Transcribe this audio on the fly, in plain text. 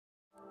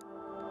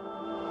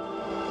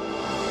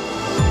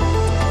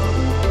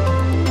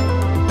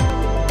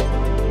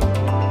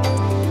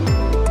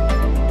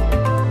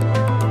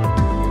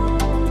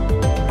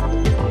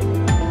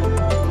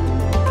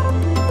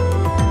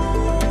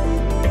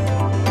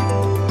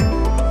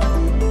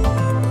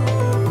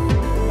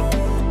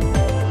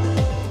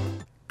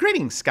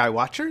Sky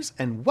Watchers,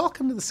 and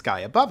welcome to the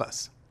sky above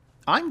us.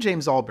 I'm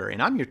James Albury,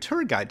 and I'm your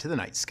tour guide to the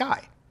night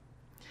sky.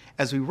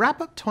 As we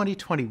wrap up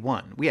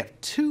 2021, we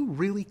have two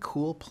really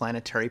cool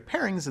planetary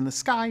pairings in the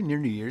sky near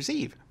New Year's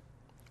Eve.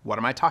 What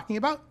am I talking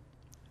about?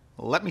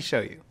 Let me show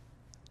you.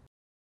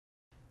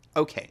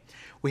 Okay,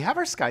 we have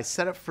our sky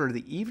set up for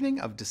the evening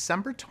of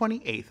December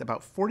 28th,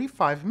 about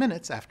 45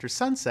 minutes after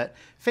sunset,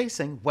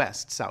 facing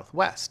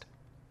west-southwest.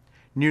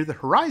 Near the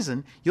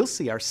horizon, you'll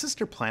see our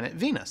sister planet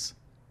Venus.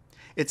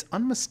 It's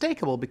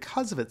unmistakable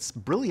because of its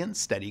brilliant,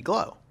 steady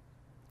glow.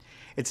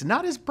 It's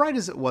not as bright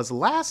as it was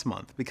last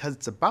month because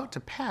it's about to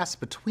pass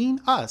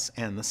between us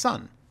and the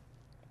Sun.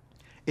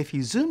 If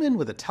you zoom in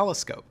with a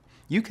telescope,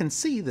 you can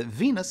see that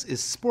Venus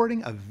is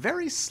sporting a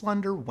very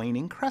slender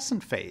waning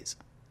crescent phase.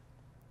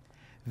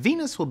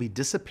 Venus will be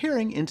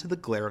disappearing into the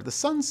glare of the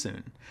Sun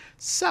soon,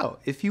 so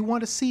if you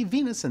want to see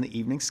Venus in the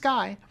evening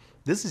sky,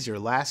 this is your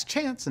last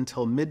chance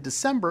until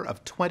mid-December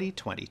of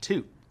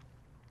 2022.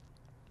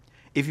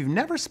 If you've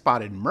never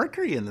spotted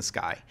Mercury in the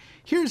sky,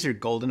 here's your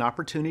golden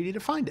opportunity to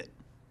find it.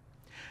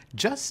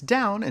 Just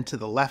down and to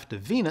the left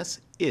of Venus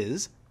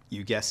is,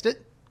 you guessed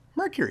it,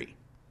 Mercury.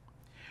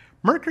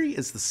 Mercury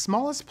is the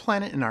smallest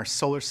planet in our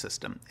solar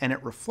system, and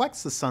it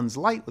reflects the Sun's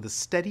light with a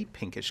steady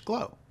pinkish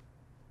glow.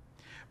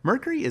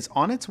 Mercury is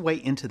on its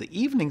way into the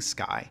evening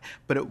sky,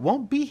 but it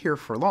won't be here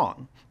for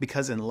long,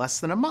 because in less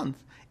than a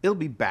month, it'll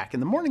be back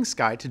in the morning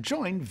sky to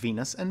join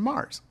Venus and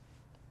Mars.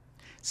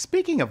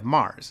 Speaking of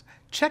Mars,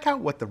 check out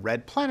what the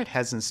red planet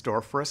has in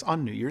store for us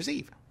on New Year's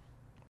Eve.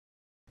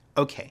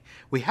 Okay,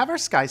 we have our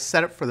sky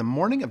set up for the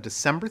morning of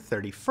December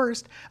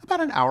 31st, about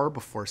an hour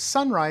before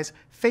sunrise,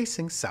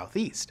 facing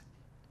southeast.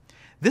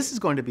 This is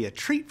going to be a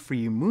treat for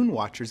you moon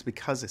watchers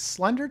because a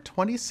slender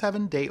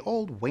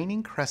 27-day-old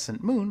waning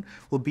crescent moon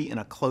will be in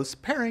a close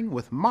pairing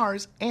with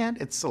Mars and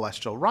its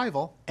celestial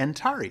rival,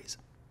 Antares.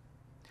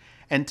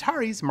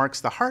 Antares marks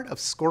the heart of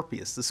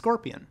Scorpius the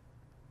Scorpion.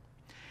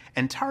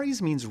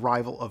 Antares means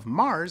rival of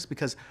Mars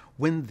because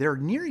when they're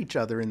near each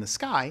other in the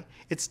sky,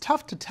 it's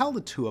tough to tell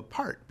the two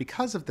apart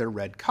because of their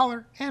red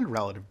color and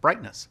relative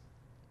brightness.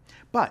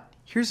 But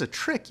here's a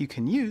trick you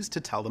can use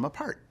to tell them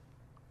apart.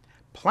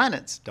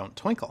 Planets don't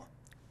twinkle,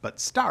 but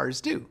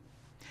stars do.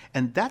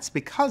 And that's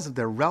because of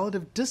their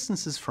relative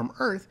distances from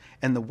Earth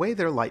and the way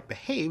their light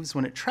behaves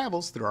when it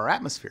travels through our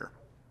atmosphere.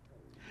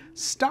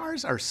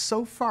 Stars are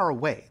so far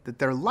away that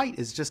their light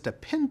is just a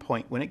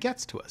pinpoint when it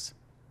gets to us.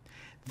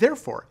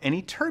 Therefore,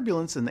 any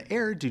turbulence in the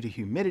air due to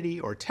humidity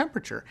or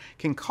temperature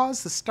can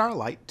cause the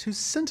starlight to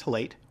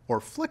scintillate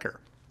or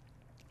flicker.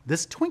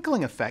 This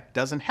twinkling effect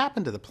doesn't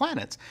happen to the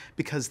planets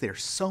because they're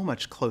so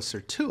much closer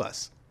to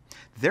us.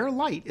 Their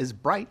light is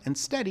bright and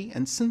steady,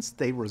 and since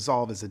they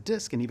resolve as a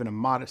disk in even a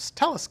modest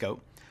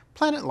telescope,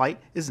 planet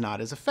light is not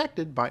as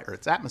affected by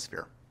Earth's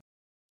atmosphere.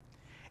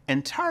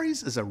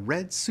 Antares is a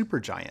red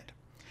supergiant.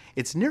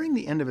 It's nearing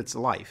the end of its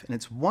life, and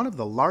it's one of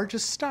the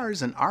largest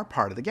stars in our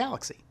part of the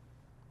galaxy.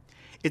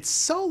 It's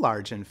so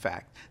large, in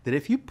fact, that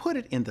if you put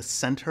it in the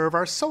center of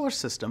our solar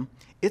system,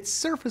 its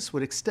surface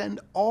would extend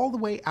all the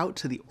way out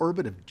to the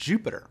orbit of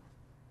Jupiter.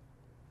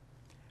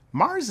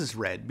 Mars is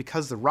red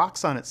because the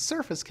rocks on its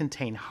surface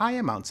contain high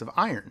amounts of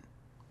iron.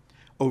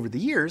 Over the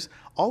years,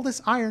 all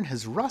this iron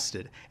has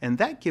rusted, and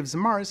that gives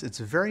Mars its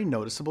very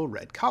noticeable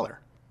red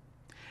color.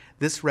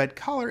 This red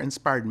color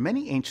inspired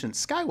many ancient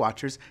sky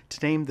watchers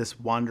to name this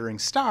wandering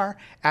star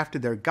after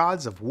their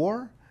gods of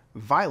war,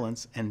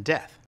 violence, and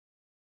death.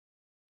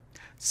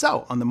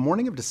 So, on the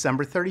morning of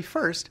December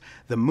 31st,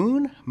 the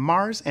Moon,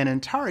 Mars, and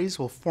Antares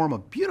will form a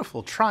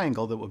beautiful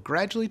triangle that will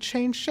gradually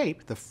change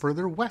shape the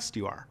further west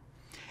you are.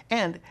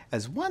 And,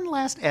 as one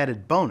last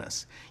added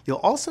bonus, you'll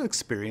also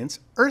experience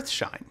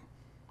Earthshine.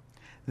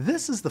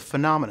 This is the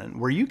phenomenon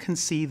where you can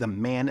see the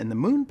man in the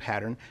moon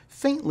pattern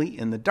faintly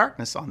in the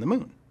darkness on the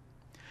moon.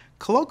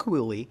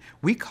 Colloquially,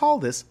 we call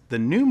this the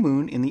new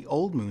moon in the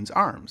old moon's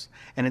arms,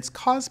 and it's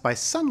caused by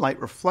sunlight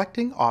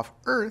reflecting off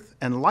Earth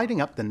and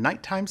lighting up the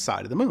nighttime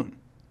side of the moon.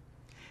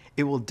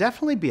 It will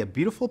definitely be a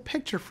beautiful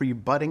picture for you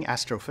budding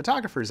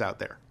astrophotographers out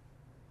there.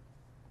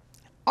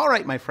 All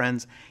right, my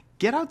friends,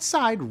 get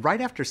outside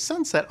right after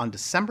sunset on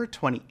December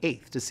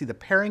 28th to see the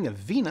pairing of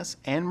Venus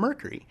and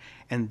Mercury,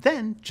 and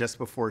then just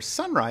before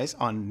sunrise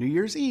on New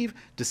Year's Eve,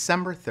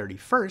 December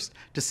 31st,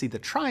 to see the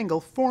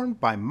triangle formed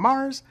by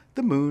Mars,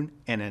 the Moon,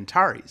 and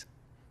Antares.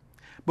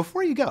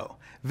 Before you go,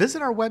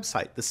 visit our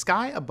website,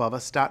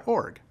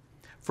 theskyaboveus.org.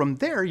 From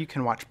there, you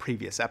can watch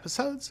previous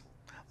episodes,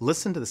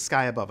 listen to the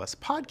Sky Above Us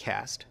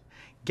podcast,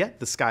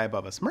 get the Sky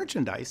Above Us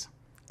merchandise,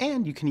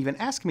 and you can even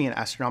ask me an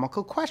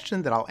astronomical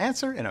question that I'll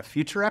answer in a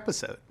future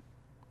episode.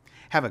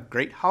 Have a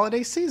great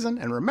holiday season,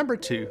 and remember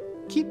to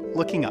keep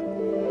looking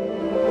up.